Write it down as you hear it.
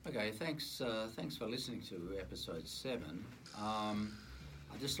Okay, thanks for listening to episode 7.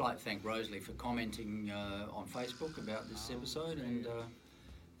 I'd just like to thank Rosalie for commenting on Facebook about this episode, and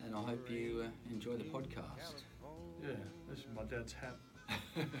I hope you enjoy the podcast. Yeah, this is my dad's hat.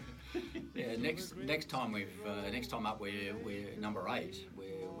 Yeah, next time up we're number 8.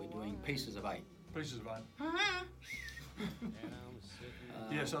 We're doing Pieces of 8. Pieces of 8.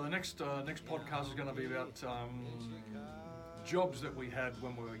 Yeah, so the next podcast is going to be about jobs that we had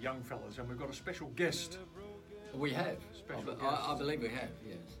when we were young fellas, and we've got a special guest. We have. I believe we have,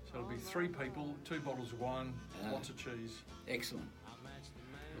 yes. So it'll be 3 people, 2 bottles of wine, lots of cheese. Excellent.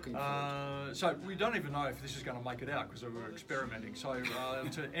 Looking forward. So we don't even know if this is going to make it out because we're experimenting. So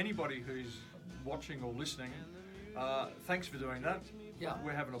to anybody who's watching or listening, thanks for doing that. Yeah.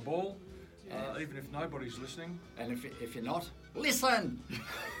 We're having a ball, even if nobody's listening. And if you're not, listen!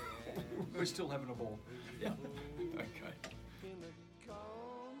 We're still having a ball. Yeah. Okay.